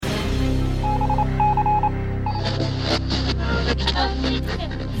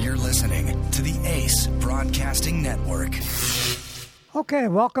Broadcasting Network. Okay,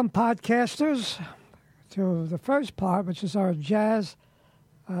 welcome, podcasters, to the first part, which is our jazz,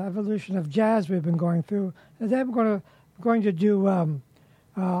 evolution of jazz we've been going through. And then we're going to do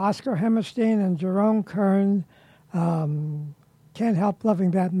Oscar Hammerstein and Jerome Kern, Can't Help Loving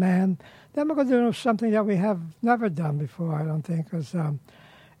That Man. Then we're going to do something that we have never done before, I don't think, is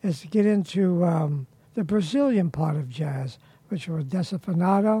to get into the Brazilian part of jazz, which was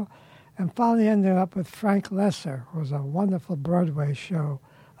Desafinado, and finally ended up with Frank Lesser, who was a wonderful Broadway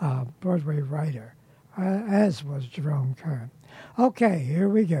writer, as was Jerome Kern. Okay, here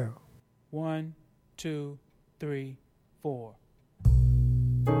we go. 1, 2, 3, 4.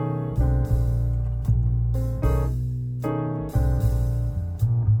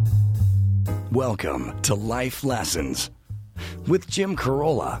 Welcome to Life Lessons with Jim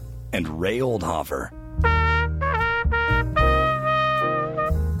Carolla and Ray Oldhofer.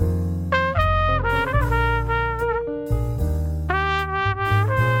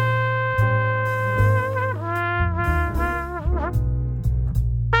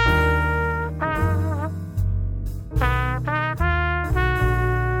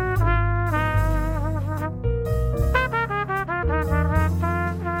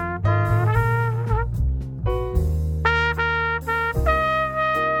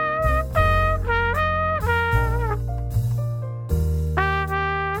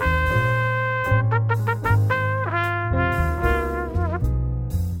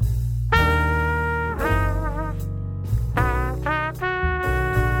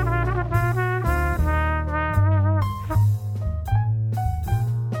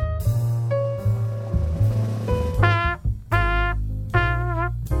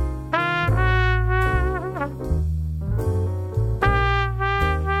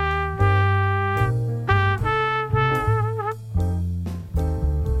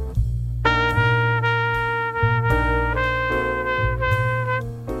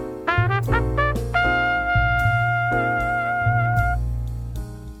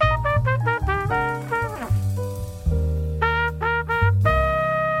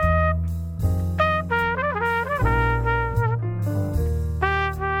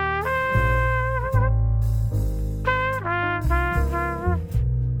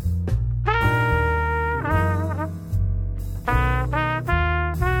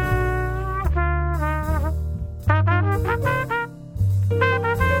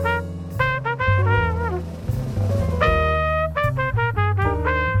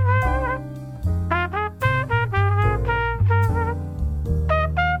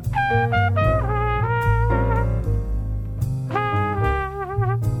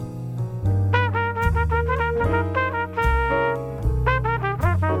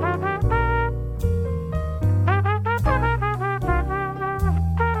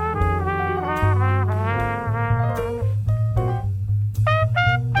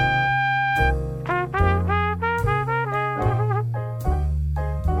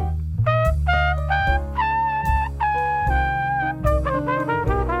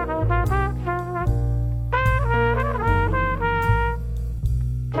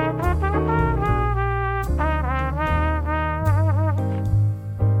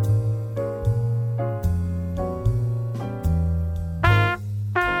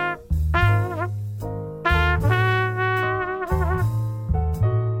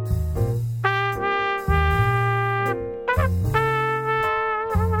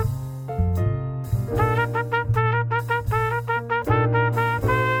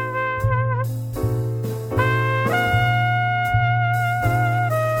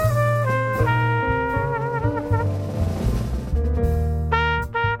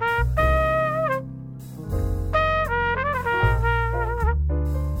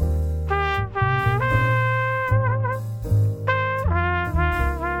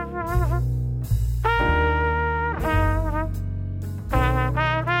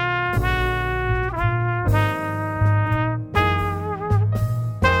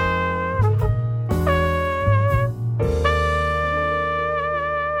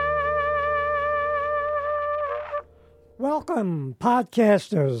 Welcome,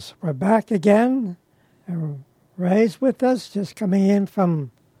 podcasters. We're back again. And Ray's with us, just coming in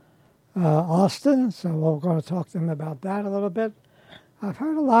from Austin, so we're going to talk to him about that a little bit. I've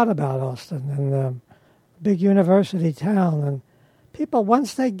heard a lot about Austin and a big university town, and people,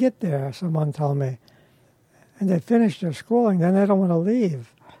 once they get there, someone told me, and they finish their schooling, then they don't want to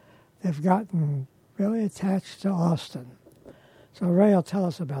leave. They've gotten really attached to Austin. So Ray will tell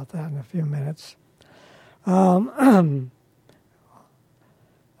us about that in a few minutes.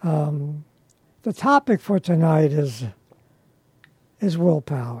 The topic for tonight is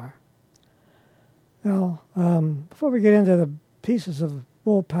willpower. Now, before we get into the pieces of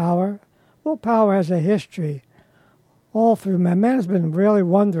willpower, willpower has a history all through man. Man has been really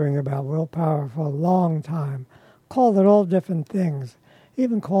wondering about willpower for a long time, called it all different things,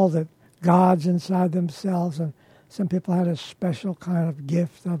 even called it gods inside themselves, and some people had a special kind of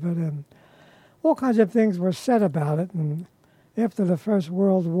gift of it, and all kinds of things were said about it. And after the First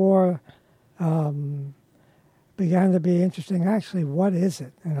World War began to be interesting, actually, what is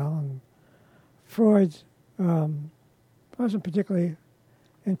it? And Freud wasn't particularly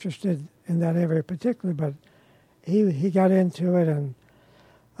interested in that area particularly, but he got into it. And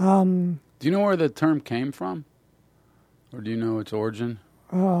do you know where the term came from, or do you know its origin?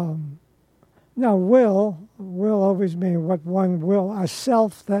 No, will always mean what one will, a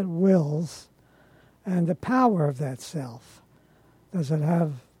self that wills, and the power of that self. Does it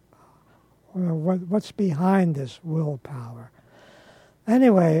have, what's behind this willpower?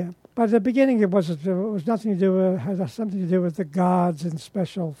 Anyway, but at the beginning it was nothing to do with, had something to do with the gods and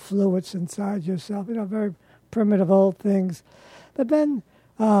special fluids inside yourself, very primitive old things. But then,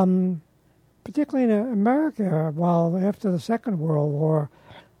 particularly in America, after the Second World War,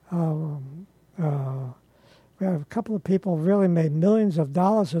 we have a couple of people really made millions of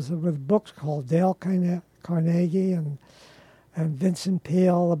dollars with books called Dale Carnegie and Vincent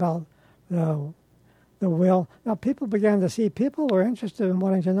Peale about the will. Now people began to see, people were interested in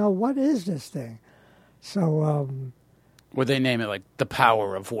wanting to know, what is this thing? So would they name it like the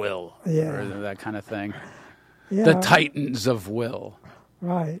power of will, or that kind of thing? Yeah, the titans of will.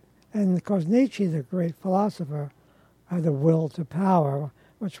 Right. And of course Nietzsche, the great philosopher, had the will to power,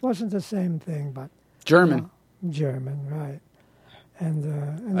 which wasn't the same thing, but German. German, right.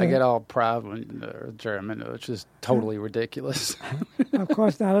 And I get all proud when they're German, which is totally ridiculous. Of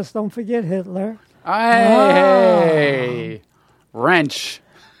course, now let's don't forget Hitler. Hey! Wrench.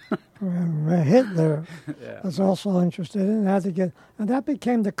 Hitler was also interested in and that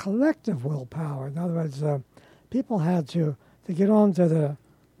became the collective willpower. In other words, people had to get on to the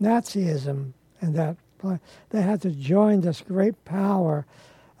Nazism, and that they had to join this great power.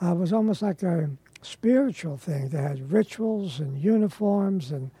 It was almost like a spiritual thing. They had rituals and uniforms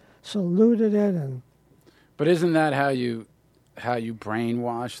and saluted it. But isn't that how you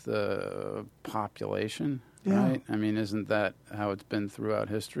brainwash the population? Yeah. Right? I mean, isn't that how it's been throughout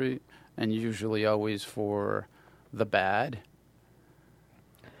history, and usually always for the bad?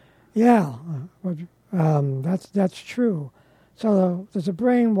 Yeah, that's true. So there's a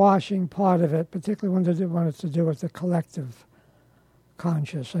brainwashing part of it, particularly when it's to do with the collective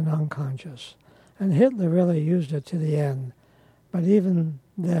conscious and unconscious. And Hitler really used it to the end, but even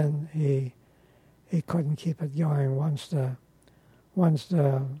then he couldn't keep it going once the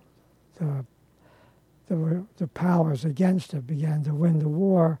powers against it began to win the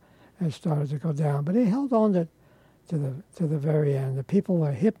war and started to go down. But he held on to the very end. The people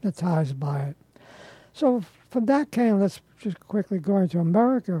were hypnotized by it. So from that came, let's just quickly go into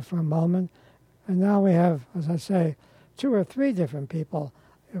America for a moment. And now we have, as I say, 2 or 3 different people,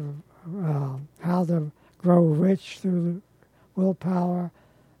 how to grow rich through willpower,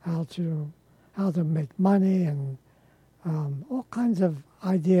 how to make money, and all kinds of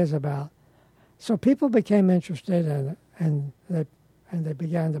ideas about. So people became interested, and they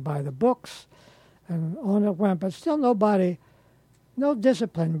began to buy the books, and on it went. But still, no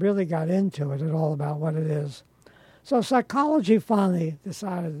discipline really got into it at all about what it is. So psychology finally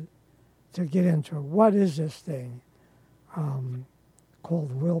decided to get into it. What is this thing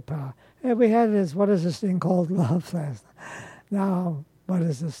called willpower? And we had this, what is this thing called love last night? Now, what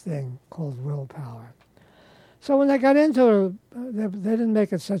is this thing called willpower? So when they got into it, they didn't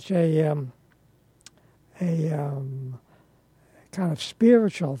make it such a kind of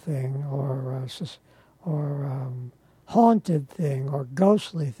spiritual thing or haunted thing or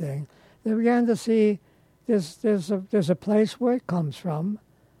ghostly thing. They began to see there's a place where it comes from,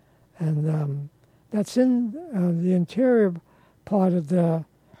 and that's in the interior part of the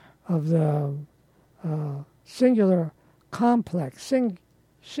singular complex,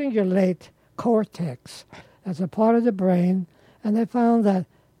 cingulate cortex. That's a part of the brain, and they found that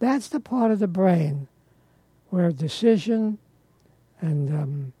that's the part of the brain where decision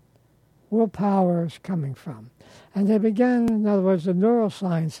and willpower is coming from. And they began, in other words, the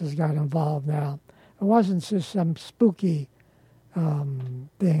neurosciences got involved now. It wasn't just some spooky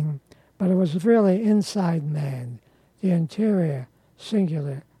thing, but it was really inside man, the interior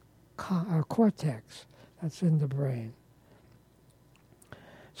singular cortex that's in the brain.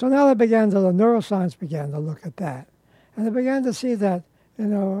 So now the neuroscience began to look at that. And they began to see that, it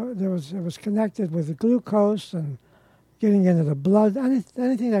was connected with the glucose and getting into the blood,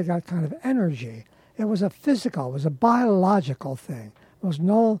 anything that got kind of energy. It was a physical, it was a biological thing. It was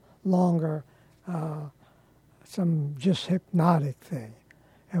no longer some just hypnotic thing.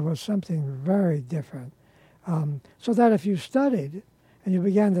 It was something very different. So that if you studied and you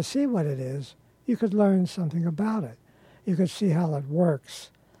began to see what it is, you could learn something about it. You could see how it works,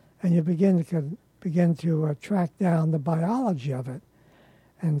 and you begin to track down the biology of it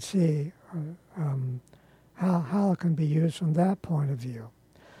and see how it can be used from that point of view.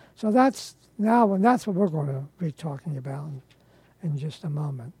 So that's what we're going to be talking about in just a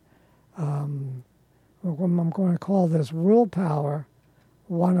moment. I'm going to call this Willpower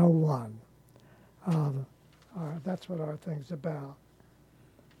 101. That's what our thing's about.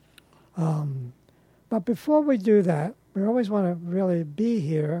 But before we do that, we always want to really be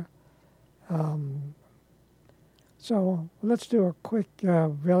here. So let's do a quick,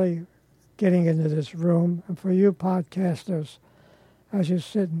 really getting into this room. And for you podcasters, as you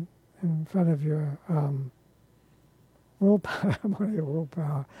sit in front of your willpower,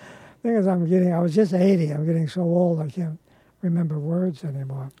 willpower. Thing is, I was just 80. I'm getting so old I can't remember words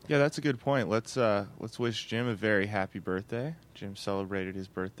anymore. Yeah, that's a good point. Let's wish Jim a very happy birthday. Jim celebrated his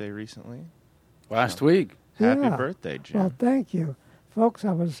birthday recently. Last week. Happy birthday, Jim. Well, thank you. Folks,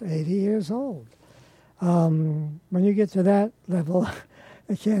 I was 80 years old. When you get to that level,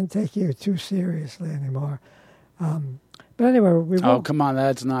 they can't take you too seriously anymore. But anyway, Oh, come on,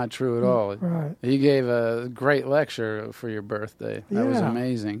 that's not true at all. Right. You gave a great lecture for your birthday. That was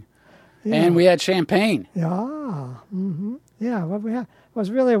amazing. Yeah. And we had champagne. Yeah. Mm-hmm. Yeah, what we had was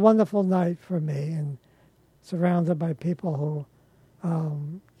really a wonderful night for me, and surrounded by people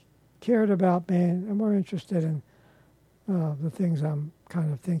who cared about me and were interested in the things I'm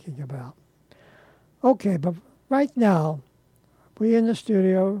kind of thinking about. Okay, but right now, we in the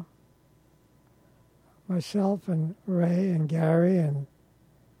studio, myself and Ray and Gary and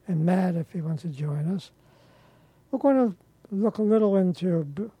Matt, if he wants to join us, we're going to look a little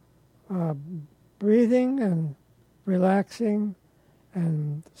into breathing and relaxing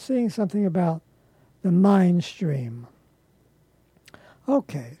and seeing something about the mind stream.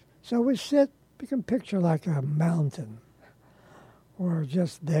 Okay, so we can picture like a mountain, or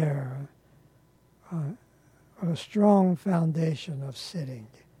just there, on a strong foundation of sitting,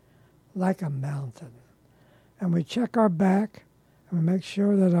 like a mountain. And we check our back, and we make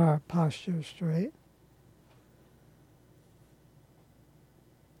sure that our posture is straight.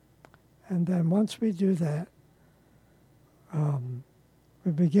 And then once we do that,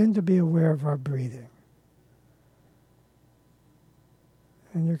 we begin to be aware of our breathing.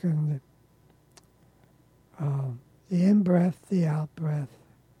 And you can, the in-breath, the out-breath.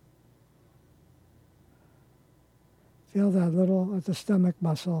 Feel that little at the stomach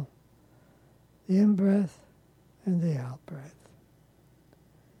muscle, the in-breath and the out-breath.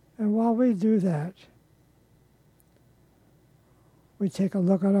 And while we do that, we take a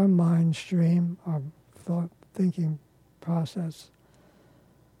look at our mind stream, our thinking process,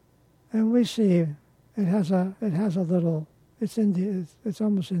 and we see it has a little. It's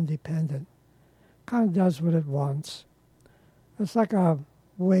almost independent. Kind of does what it wants. It's like a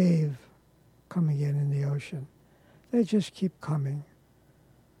wave coming in the ocean. They just keep coming.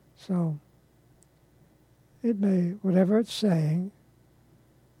 So it may, whatever it's saying,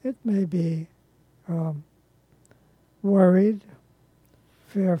 it may be worried,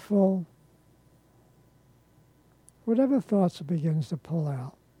 fearful, whatever thoughts it begins to pull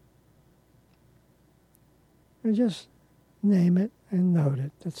out. And just name it and note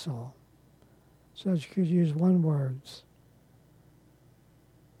it, that's all. So you could use one word.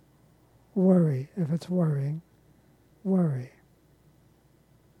 Worry, if it's worrying, worry.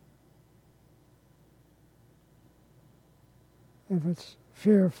 If it's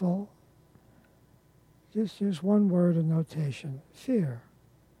fearful, just use one word of notation, fear.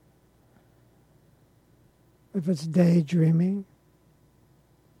 If it's daydreaming,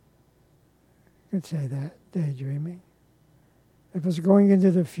 you could say that, daydreaming. If it's going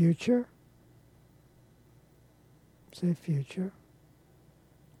into the future, say future.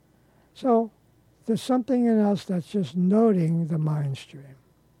 So there's something in us that's just noting the mind stream.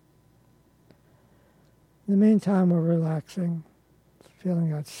 In the meantime, we're relaxing,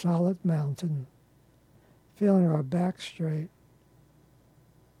 feeling that solid mountain, feeling our back straight,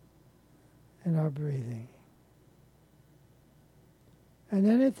 and our breathing. And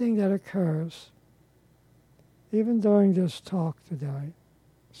anything that occurs, even during this talk today,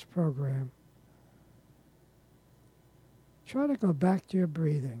 this program, try to go back to your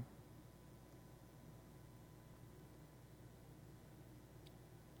breathing.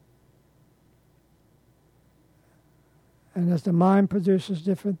 And as the mind produces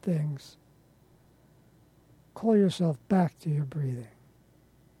different things, call yourself back to your breathing.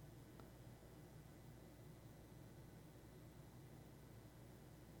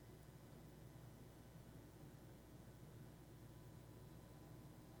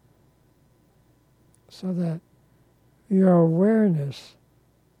 So that your awareness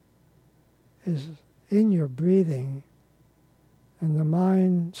is in your breathing, and the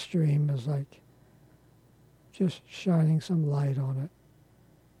mind stream is like just shining some light on it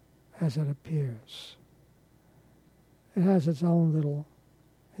as it appears. It has its own little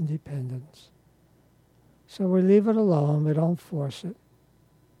independence. So we leave it alone, we don't force it,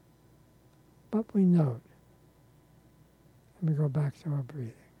 but we note. And we go back to our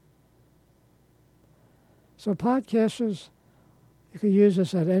breathing. So podcasters, you can use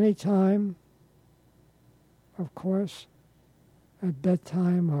this at any time, of course, at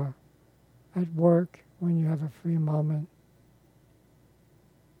bedtime or at work when you have a free moment.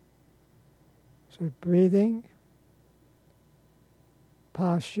 So breathing,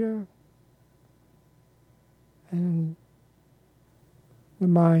 posture, and the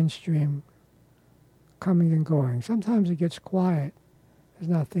mind stream coming and going. Sometimes it gets quiet. It's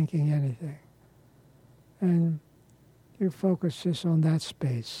not thinking anything. And you focus just on that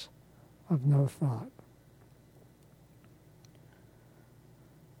space of no thought.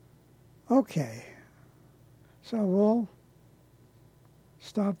 Okay. So we'll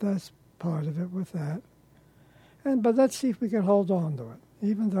stop that part of it with that. But let's see if we can hold on to it.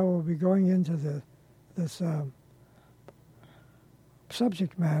 Even though we'll be going into this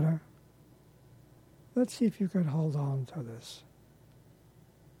subject matter, let's see if you can hold on to this.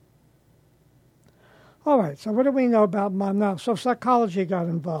 All right, so what do we know about mind now? So psychology got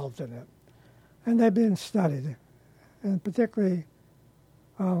involved in it, and they've been studied, and particularly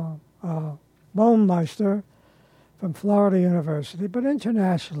Baumeister from Florida University, but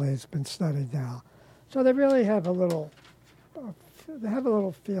internationally it's been studied now. So they really have a little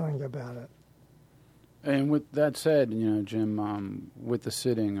feeling about it. And with that said, Jim, with the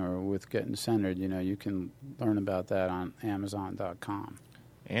sitting or with getting centered, you can learn about that on Amazon.com.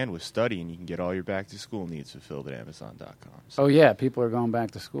 And with studying, you can get all your back-to-school needs fulfilled at Amazon.com. So. Oh, yeah, people are going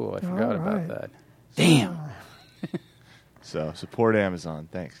back to school. I forgot about that. Damn. So support Amazon.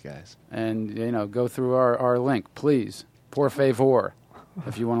 Thanks, guys. And, go through our link, please. Por favor,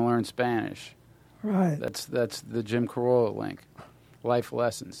 if you want to learn Spanish. Right. That's the Jim Carolla link. Life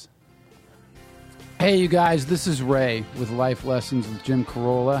Lessons. Hey, you guys, this is Ray with Life Lessons with Jim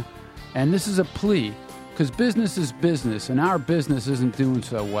Carolla. And this is a plea. Because business is business, and our business isn't doing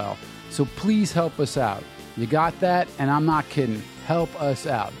so well. So please help us out. You got that? And I'm not kidding. Help us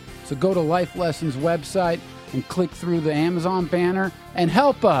out. So go to Life Lessons website and click through the Amazon banner and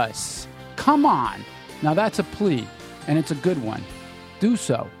help us. Come on. Now that's a plea, and it's a good one. Do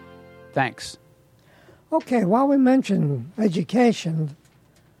so. Thanks. Okay, while we mention education,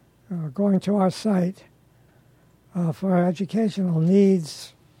 going to our site for our educational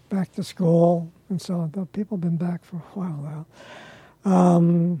needs, back to school, and so on. People have been back for a while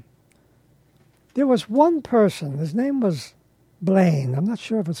now. There was one person, his name was Blaine. I'm not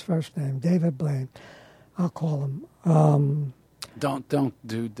sure of his first name, David Blaine. I'll call him. Don't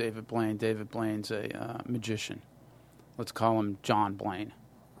do David Blaine. David Blaine's a magician. Let's call him John Blaine.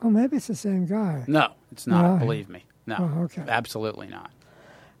 Oh, maybe it's the same guy. No, it's not. Believe me. No, okay. Absolutely not.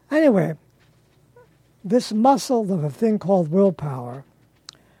 Anyway, this muscle of a thing called willpower,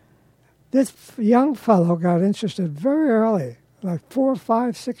 this young fellow got interested very early, like 4,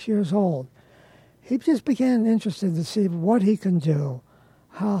 5, 6 years old. He just became interested to see what he can do,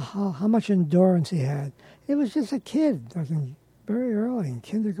 how much endurance he had. He was just a kid, I think, very early in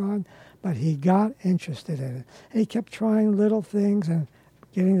kindergarten, but he got interested in it. And he kept trying little things and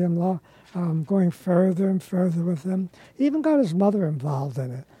getting them going further and further with them. He even got his mother involved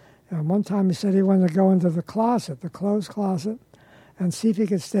in it. One time he said he wanted to go into the clothes closet, and see if he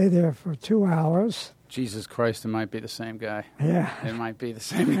could stay there for 2 hours. Jesus Christ, it might be the same guy. Yeah. It might be the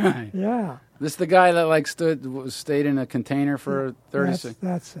same guy. Yeah. This the guy that stayed in a container for 36?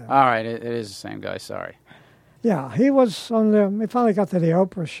 That's it. All right, it is the same guy, sorry. Yeah, he was he finally got to the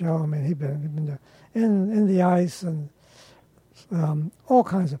Oprah show. I mean, he'd been in the ice and all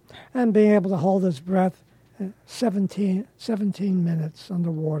kinds of, and being able to hold his breath 17 minutes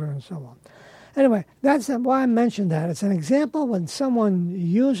underwater and so on. Anyway, that's why I mentioned that. It's an example when someone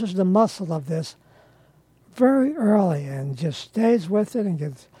uses the muscle of this very early and just stays with it and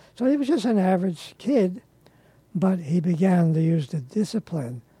gets. So he was just an average kid, but he began to use the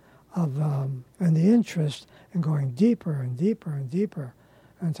discipline of and the interest in going deeper and deeper and deeper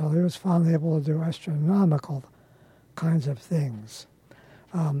until he was finally able to do astronomical kinds of things.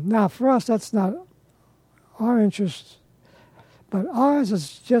 Now, for us, that's not our interest, but ours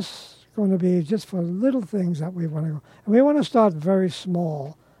is just going to be just for little things that we want to go. And we want to start very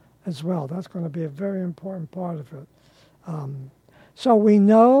small as well. That's going to be a very important part of it. So we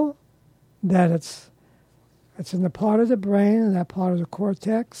know that it's in the part of the brain, in that part of the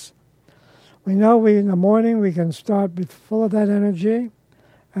cortex. We know in the morning we can start full of that energy,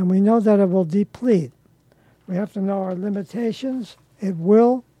 and we know that it will deplete. We have to know our limitations. It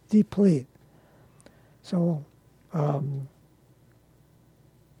will deplete. So, and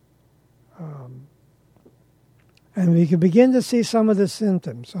we can begin to see some of the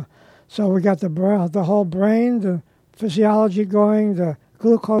symptoms. So we got the whole brain, the physiology going, the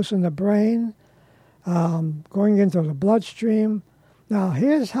glucose in the brain, going into the bloodstream. Now,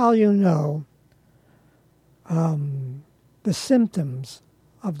 here's how you know the symptoms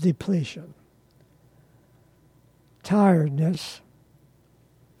of depletion. Tiredness,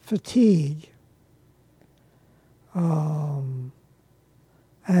 fatigue, and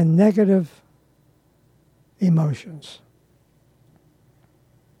negative emotions.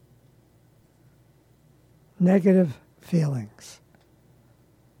 Negative feelings.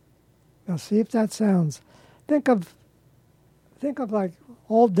 Now see if that sounds. Think of like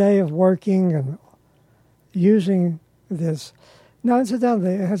all day of working and using this. Now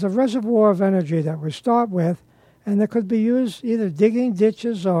incidentally, it has a reservoir of energy that we start with, and that could be used either digging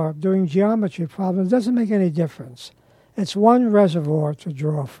ditches or doing geometry problems. It doesn't make any difference. It's one reservoir to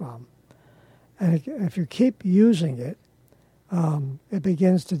draw from. And if you keep using it, it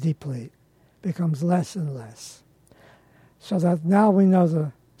begins to deplete, becomes less and less. So that now we know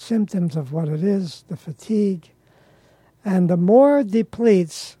the symptoms of what it is, the fatigue. And the more it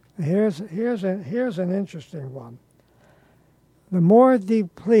depletes, here's an interesting one. The more it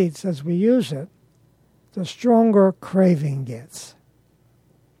depletes as we use it, the stronger craving gets.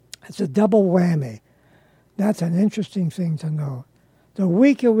 It's a double whammy. That's an interesting thing to know. The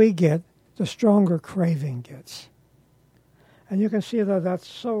weaker we get, the stronger craving gets. And you can see that that's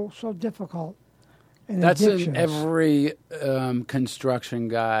so difficult in That's addictions. in every construction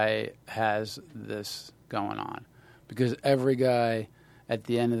guy has this going on. Because every guy, at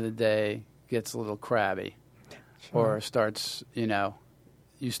the end of the day, gets a little crabby. Sure. Or starts,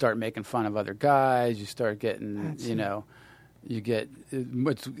 you start making fun of other guys. You start getting, you get,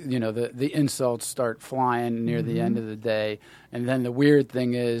 the insults start flying near the end of the day. And then the weird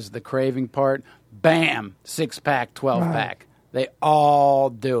thing is the craving part, bam, 6-pack, 12-pack. Right. They all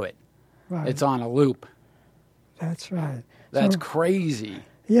do it. Right. It's on a loop. That's right. That's crazy.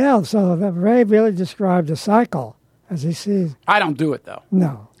 Yeah, so Ray really described a cycle as he sees. I don't do it, though.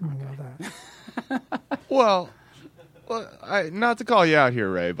 No, I know that. Well, not to call you out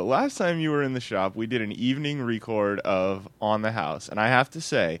here, Ray, but last time you were in the shop, we did an evening record of On the House, and I have to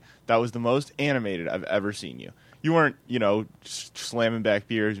say, that was the most animated I've ever seen you. You weren't, slamming back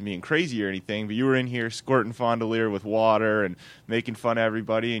beers and being crazy or anything, but you were in here squirting Fondelier with water and making fun of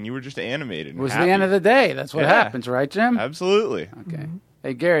everybody, and you were just animated. It was the end of the day. That's what happens, right, Jim? Absolutely. Okay. Mm-hmm.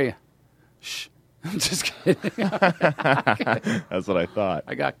 Hey, Gary. Shh. I'm just kidding. That's what I thought.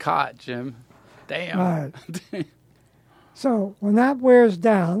 I got caught, Jim. Damn. Right. So when that wears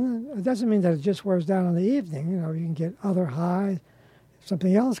down, it doesn't mean that it just wears down in the evening. You can get other highs.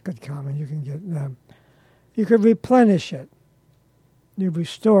 Something else could come, and you can get you could replenish it. You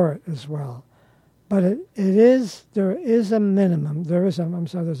restore it as well. But there is a minimum. There's a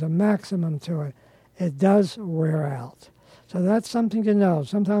maximum to it. It does wear out. So that's something to know.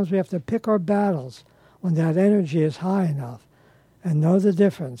 Sometimes we have to pick our battles when that energy is high enough and know the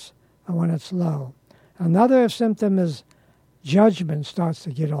difference and when it's low. Another symptom is judgment starts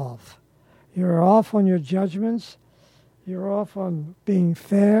to get off. You're off on your judgments. You're off on being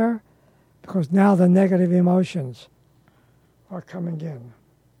fair because now the negative emotions are coming in.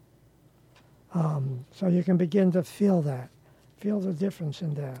 So you can begin to feel that. Feel the difference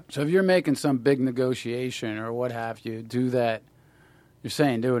in that. So if you're making some big negotiation or what have you, do that. You're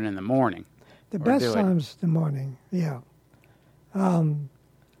saying do it in the morning. The best time's the morning, yeah.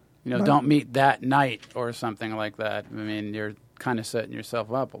 Don't meet that night or something like that. I mean, you're kind of setting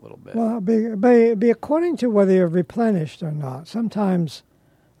yourself up a little bit. Well, be according to whether you're replenished or not. Sometimes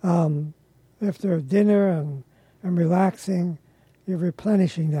after dinner and relaxing, you're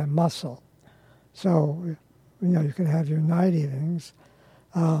replenishing that muscle. So, you can have your night evenings.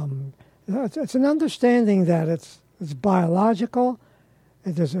 It's an understanding that it's biological.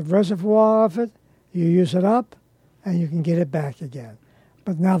 There's a reservoir of it. You use it up, and you can get it back again.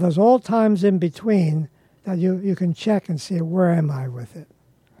 But now there's all times in between that you can check and see where am I with it.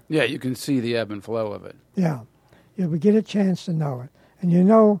 Yeah, you can see the ebb and flow of it. Yeah. You would get a chance to know it. And you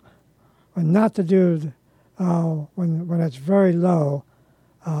know when not to do when it's very low,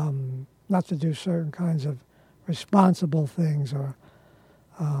 not to do certain kinds of responsible things, or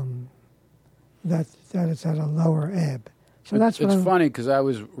that it's at a lower ebb. So that's it's funny because I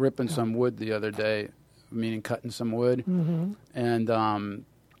was ripping some wood the other day, meaning cutting some wood, and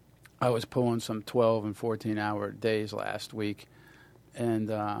I was pulling some 12 and 14-hour days last week,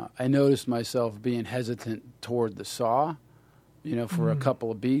 and I noticed myself being hesitant toward the saw, for a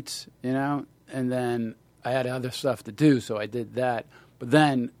couple of beats, and then I had other stuff to do, so I did that. But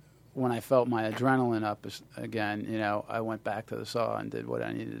then when I felt my adrenaline up again, I went back to the saw and did what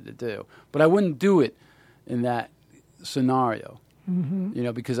I needed to do. But I wouldn't do it in that scenario,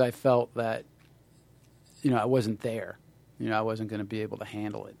 because I felt that, I wasn't there. I wasn't going to be able to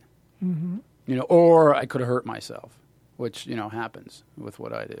handle it. Or I could have hurt myself, which, happens with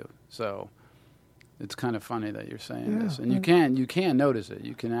what I do. So it's kind of funny that you're saying this. And you can notice it.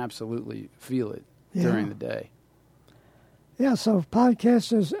 You can absolutely feel it during the day. Yeah, so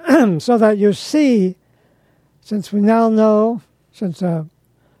podcasters, so that you see, since we now know, since the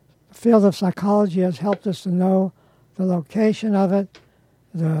field of psychology has helped us to know the location of it,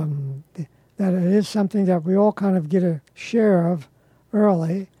 that it is something that we all kind of get a share of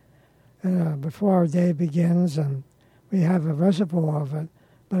early, before our day begins, and we have a reservoir of it,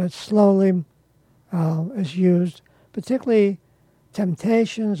 but it slowly is used, particularly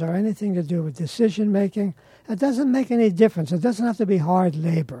temptations or anything to do with decision-making. It doesn't make any difference. It doesn't have to be hard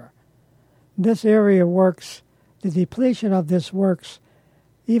labor. This area works, the depletion of this works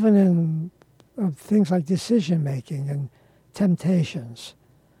even in things like decision-making and temptations,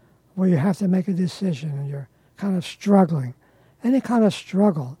 where you have to make a decision and you're kind of struggling. Any kind of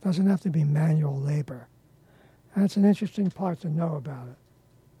struggle doesn't have to be manual labor. That's an interesting part to know about it.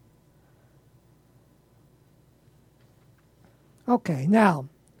 Okay, now,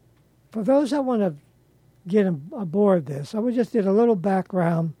 for those that want to get aboard this, we just did a little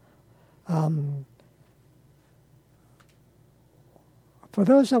background. For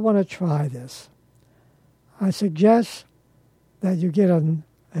those that want to try this, I suggest that you get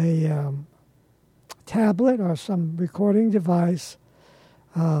a tablet or some recording device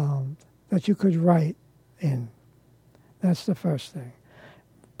that you could write in. That's the first thing.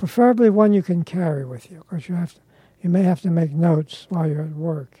 Preferably one you can carry with you, because you may have to make notes while you're at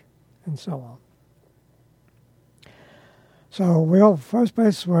work and so on. So first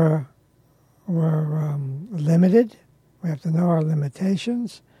place we're limited. We have to know our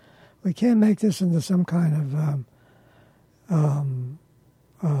limitations. We can't make this into some kind of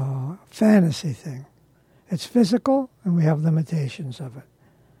fantasy thing. It's physical, and we have limitations of it.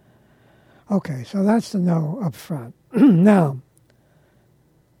 Okay, so that's the know up front. Now,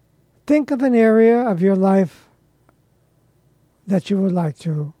 think of an area of your life that you would like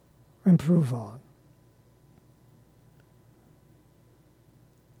to improve on.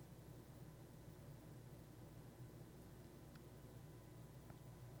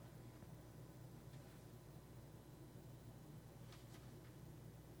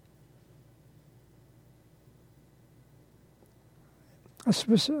 A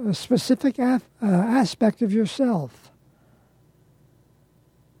specific aspect of yourself.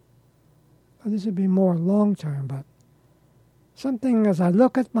 This would be more long-term, but something as I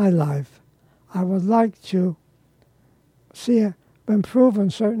look at my life, I would like to see improve on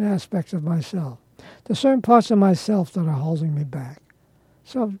certain aspects of myself. There's certain parts of myself that are holding me back.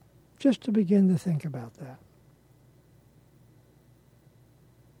 So just to begin to think about that.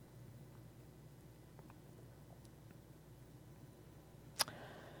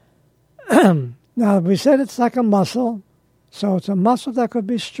 Now, we said it's like a muscle, so it's a muscle that could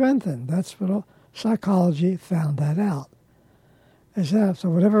be strengthened. That's what psychology found that out. So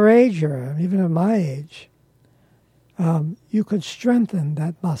whatever age you're in, even at my age, you could strengthen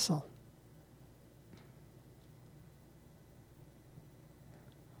that muscle.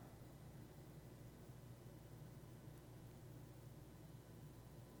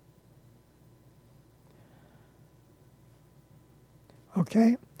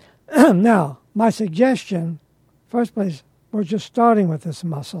 Okay? Now, my suggestion, first place, we're just starting with this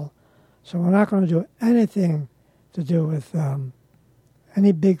muscle, so we're not going to do anything to do with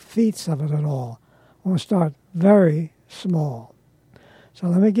any big feats of it at all. We'll start very small. So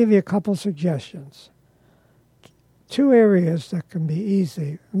let me give you a couple suggestions. Two areas that can be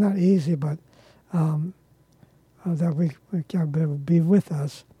easy, not easy, but that we can be with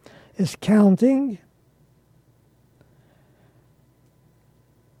us, is counting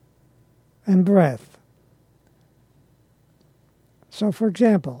and breath. So, for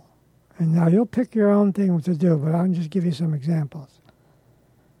example, and now you'll pick your own thing to do, but I'll just give you some examples.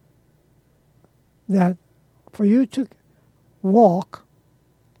 That for you to walk,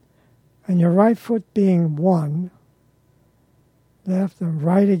 and your right foot being 1, left and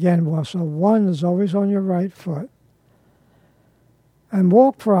right again. Well, so 1 is always on your right foot. And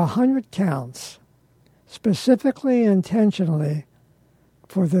walk for 100 counts, specifically and intentionally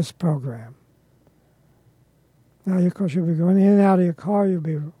for this program. Now, of course, you'll be going in and out of your car, you'll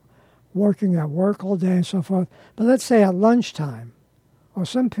be working at work all day and so forth. But let's say at lunchtime, or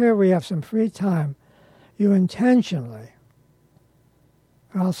some period where you have some free time, you intentionally,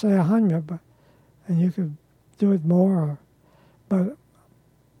 I'll say 100, and you could do it more, but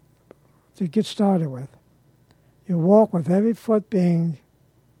to get started with, you walk with every foot being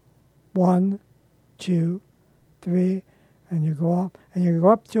 1, 2, 3, and you go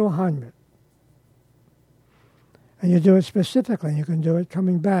up to 100. And you do it specifically. You can do it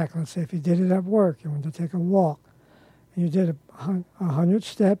coming back. Let's say if you did it at work, you want to take a walk, and you did 100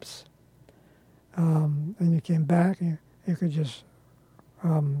 steps, and you came back, and you could just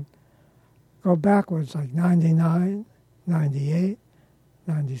go backwards like 99, 98,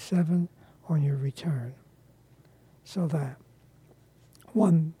 97 on your return. So that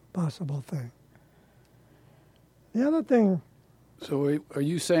one possible thing. The other thing. So are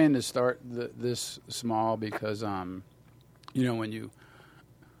you saying to start this small because when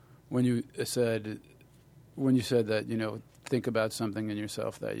you said that think about something in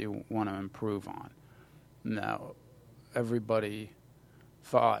yourself that you want to improve on. Now, everybody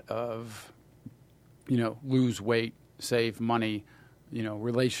thought of lose weight, save money,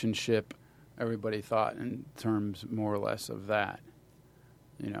 relationship. Everybody thought in terms more or less of that.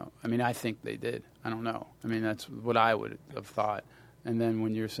 I think they did. I don't know. That's what I would have thought. And then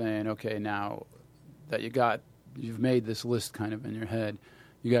when you're saying, okay, now that you've made this list kind of in your head,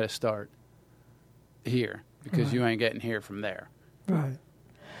 you got to start here because you ain't getting here from there. Right.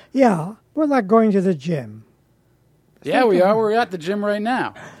 Yeah, we're like going to the gym. Yeah, we are. We're at the gym right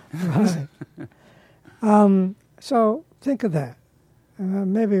now. Right. So think of that.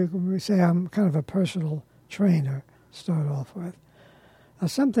 Maybe we say I'm kind of a personal trainer, start off with.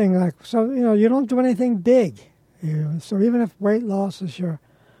 Something like, you don't do anything big. So even if weight loss is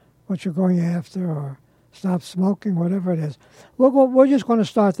what you're going after, or stop smoking, whatever it is, we're just going to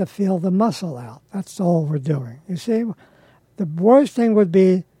start to feel the muscle out. That's all we're doing. You see, the worst thing would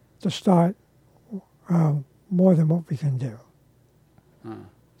be to start more than what we can do.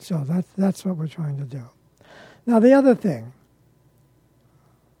 So that's what we're trying to do. Now, the other thing,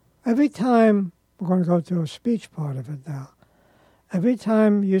 every time, we're going to go to a speech part of it now, every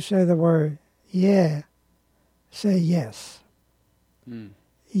time you say the word yeah, say yes.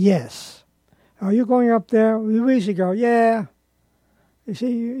 Yes. Are you going up there? You usually go, yeah. You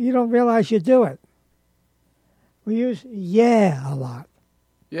see, you don't realize you do it. We use yeah a lot.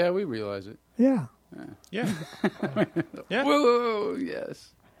 Yeah, we realize it. Yeah. Yeah. Yeah. Whoa,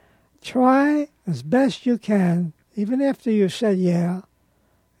 yes. Try as best you can, even after you said yeah,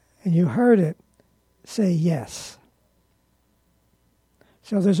 and you heard it, say yes.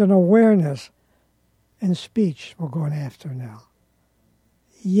 So there's an awareness in speech we're going after now.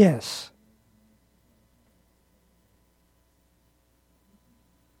 Yes.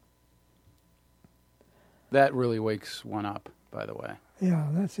 That really wakes one up, by the way. Yeah,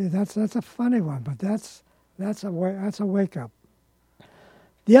 that's a funny one, but that's a wake up.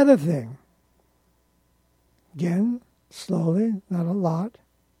 The other thing, again, slowly, not a lot,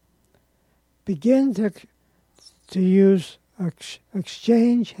 begin to use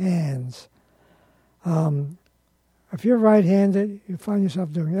exchange hands. If you're right-handed, you find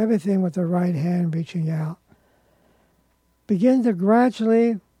yourself doing everything with the right hand, reaching out. Begin to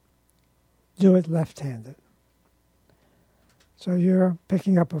gradually do it left-handed. So you're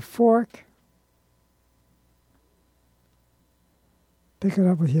picking up a fork, pick it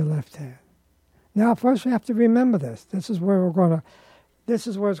up with your left hand. Now, first we have to remember this. This is where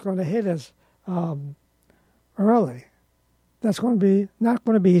it's going to hit us early. That's going to be not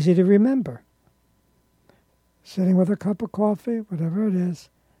going to be easy to remember. Sitting with a cup of coffee, whatever it is.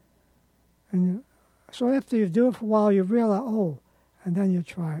 And so after you do it for a while, you realize, and then you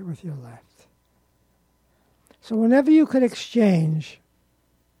try it with your left. So whenever you could exchange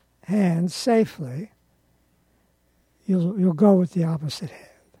hands safely, you'll go with the opposite hand.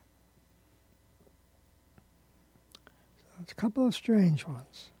 So it's a couple of strange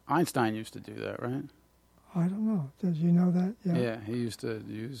ones. Einstein used to do that, right? I don't know. Did you know that? Yeah, he used to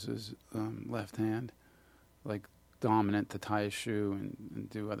use his left hand, like dominant, to tie his shoe and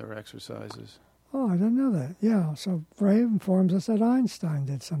do other exercises. Oh, I didn't know that. Yeah, so Ray informs us that Einstein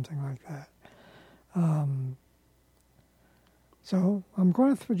did something like that. So I'm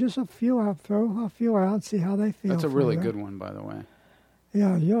going to throw just a few out, and see how they feel. That's a for really you. good one, by the way.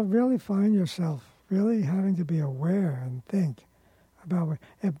 Yeah, you'll really find yourself really having to be aware and think about it.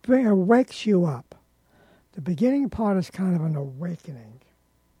 It wakes you up. The beginning part is kind of an awakening.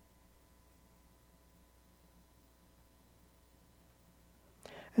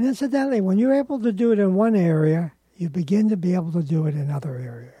 And incidentally, when you're able to do it in one area, you begin to be able to do it in other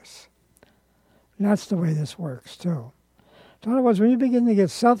areas. And that's the way this works, too. In other words, when you begin to get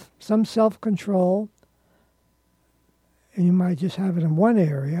some self-control, and you might just have it in one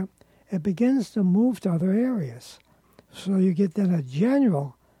area, it begins to move to other areas. So you get then a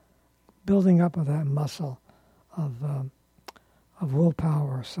general building up of that muscle of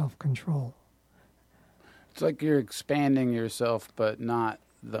willpower or self-control. It's like you're expanding yourself, but not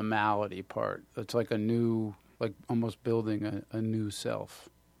the malady part. It's like a new, like almost building a new self.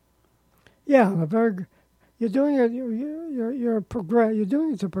 Yeah, you're doing it. You're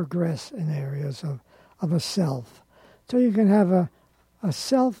doing it to progress in areas of a self, so you can have a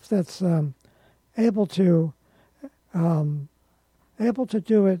self that's able to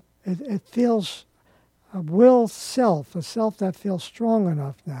do it. It feels a self that feels strong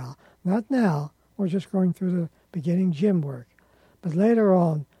enough now. Not now. We're just going through the beginning gym work. But later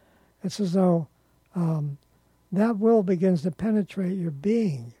on, it's as though that will begins to penetrate your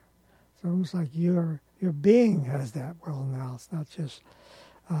being. It's almost like your being has that will now. It's not just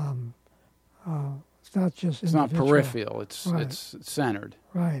It's not individual. peripheral. It's Right. it's centered.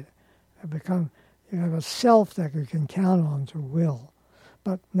 Right. You have a self that you can count on to will.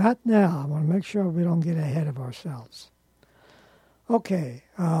 But not now. I want to make sure we don't get ahead of ourselves. Okay.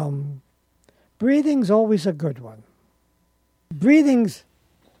 Breathing's always a good one. Breathing's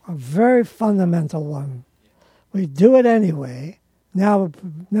a very fundamental one. We do it anyway. Now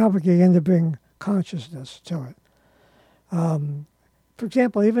we begin to bring consciousness to it. For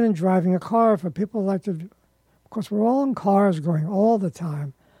example, even in driving a car, for people who like to, of course, we're all in cars going all the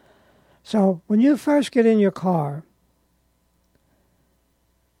time. So when you first get in your car,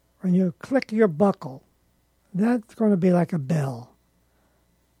 when you click your buckle, that's going to be like a bell.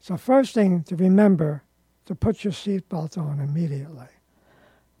 So first thing to remember, to put your seatbelt on immediately.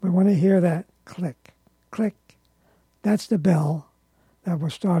 We want to hear that click, click. That's the bell that we're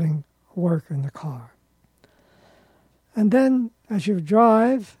starting work in the car. And then as you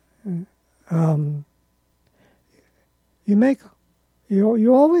drive,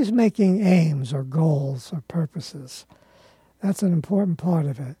 you're always making aims or goals or purposes. That's an important part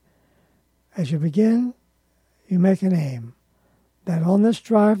of it. As you begin, you make an aim. That on this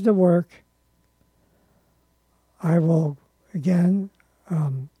drive to work, I will, again,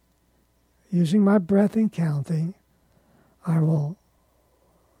 using my breath and counting, I will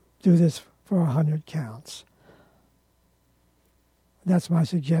do this for 100 counts. That's my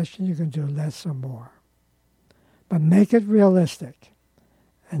suggestion. You can do less or more. But make it realistic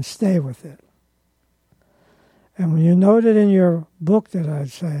and stay with it. And when you note it in your book that I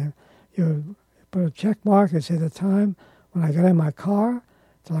say, you put a check mark and say the time when I got in my car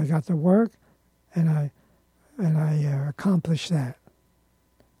till I got to work, and I accomplished that.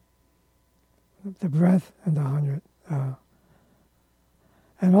 The breath and the 100.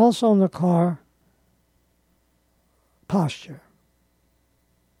 And also in the car, posture.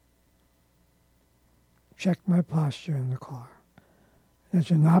 Check my posture in the car.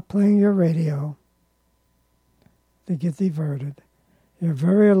 That you're not playing your radio to get diverted. You're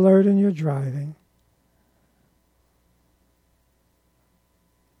very alert in your driving.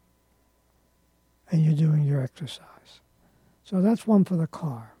 And you're doing your exercise. So that's one for the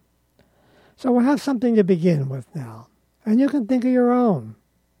car. So we'll have something to begin with now. And you can think of your own.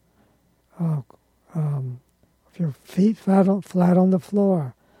 If your feet flat on the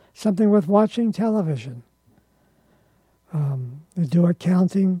floor, something with watching television. You do a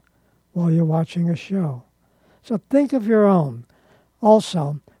counting while you're watching a show. So think of your own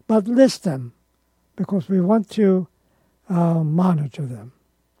also, but list them because we want to monitor them.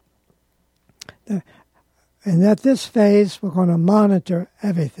 And at this phase, we're going to monitor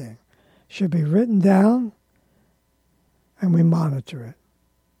everything. Should be written down, and we monitor it.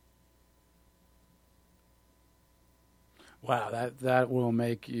 Wow, that will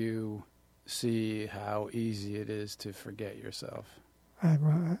make you see how easy it is to forget yourself.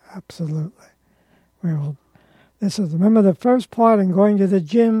 Absolutely. We will. Remember the first part in going to the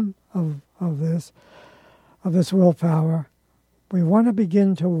gym of this willpower. We want to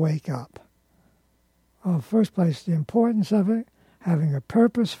begin to wake up. First place, the importance of it, having a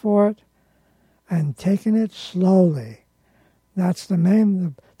purpose for it, and taking it slowly. That's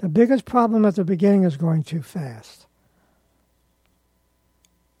the biggest problem at the beginning is going too fast.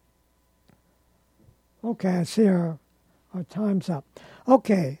 Okay, I see our time's up.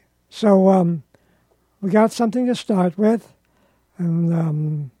 Okay, so we got something to start with.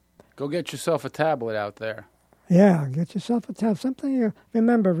 And Go get yourself a tablet out there. yeah, get yourself a tab. Something you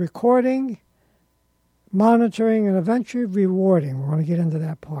remember: recording, monitoring, and eventually rewarding. We're going to get into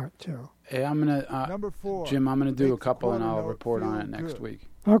that part too. Hey, I'm gonna Number 4. Jim. I'm gonna do Make a couple, and the I'll quarter report on note it feel next good. week.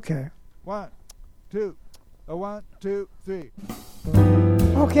 Okay. 1, 2, 1, 2, 3.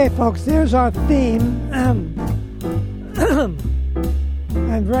 Okay, folks, there's our theme.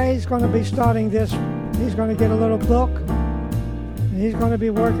 And Ray's going to be starting this. He's going to get a little book, and he's going to be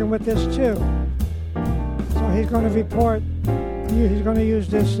working with this too. So he's going to report, he's going to use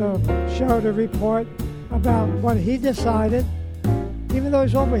this show to report about what he decided. Even though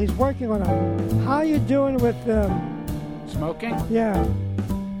he's working on it. How you doing with, Smoking? yeah.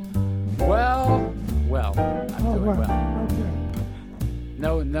 Well, I'm doing well. Okay.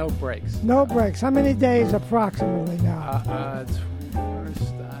 No breaks. No breaks. How many days approximately now? It's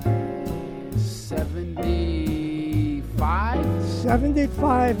first 75.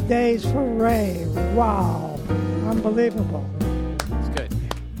 75 days for Ray. Wow. Unbelievable. It's good.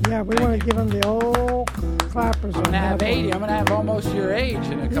 Yeah, we want to give him the old clappers I'm on gonna have that 80. one. I'm gonna have almost your age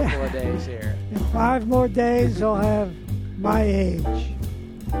in a couple of days here. In 5 more days, he'll have my age.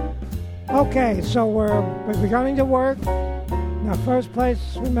 Okay, so we're beginning to work. Now, first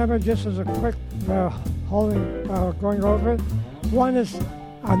place, remember, just as a quick going over it, one is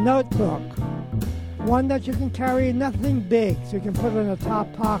a notebook. One that you can carry, nothing big, so you can put it in the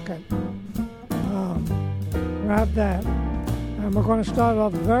top pocket. Grab that. And we're going to start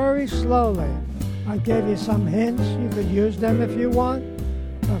off very slowly. I gave you some hints. You could use them if you want.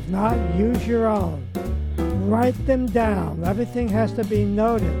 If not, use your own. Write them down. Everything has to be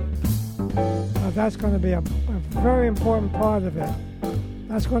noted. That's going to be a very important part of it.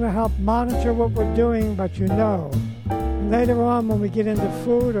 That's going to help monitor what we're doing, but you know. And later on, when we get into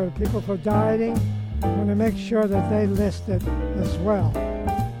food or people for dieting, we want to make sure that they list it as well.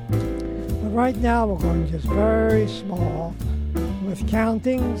 But right now, we're going just very small with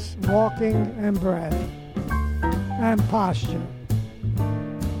countings, walking, and breath, and posture.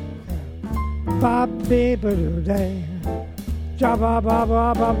 Ba-be-ba-doo-day. And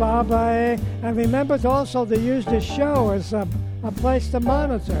remember to also to use this show as a place to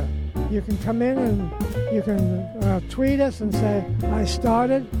monitor. You can come in and you can tweet us and say, I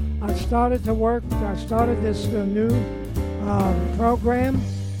started to work, I started this new program,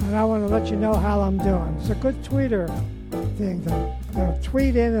 and I want to let you know how I'm doing. It's a good tweeter thing to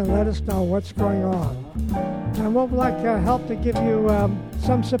tweet in and let us know what's going on. And we'd like help to give you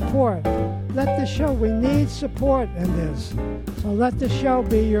some support. Let the show, we need support in this. So let the show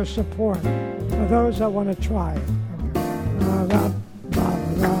be your support for those that want to try it. Okay.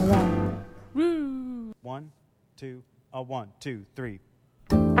 1, 2, 1, 2, 3.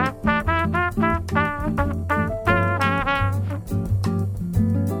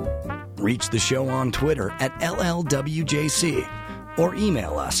 Reach the show on Twitter at LLWJC or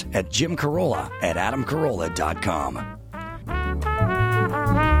email us at jimcarolla@adamcarolla.com.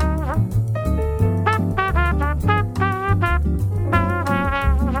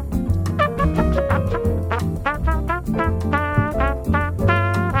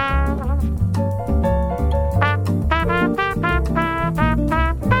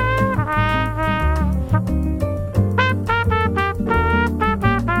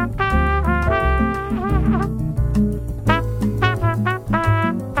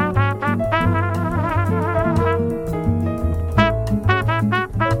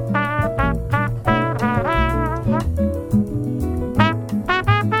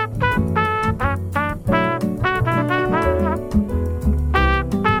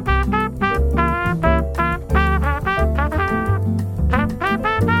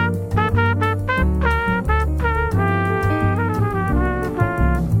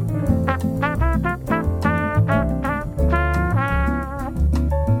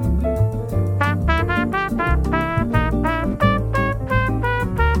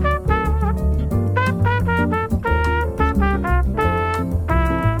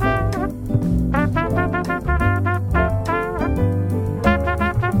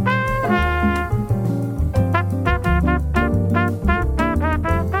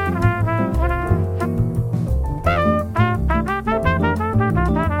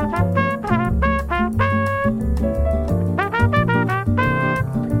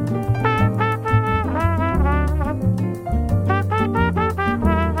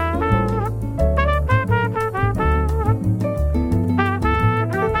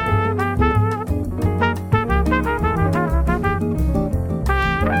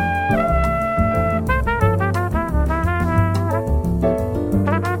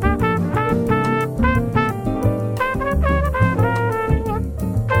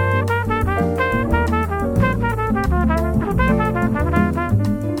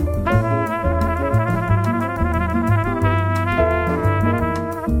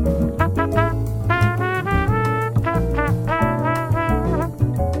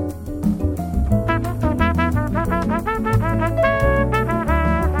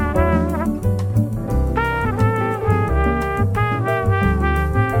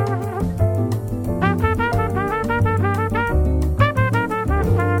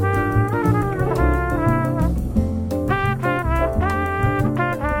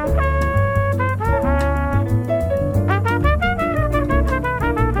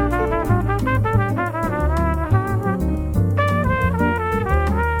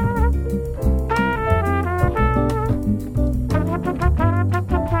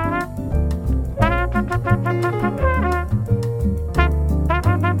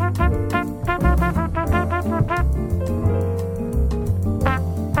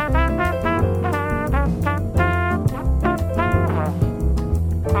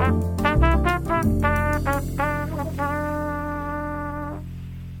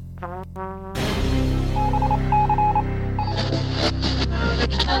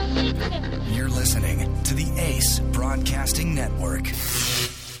 You're listening to the Ace Broadcasting Network.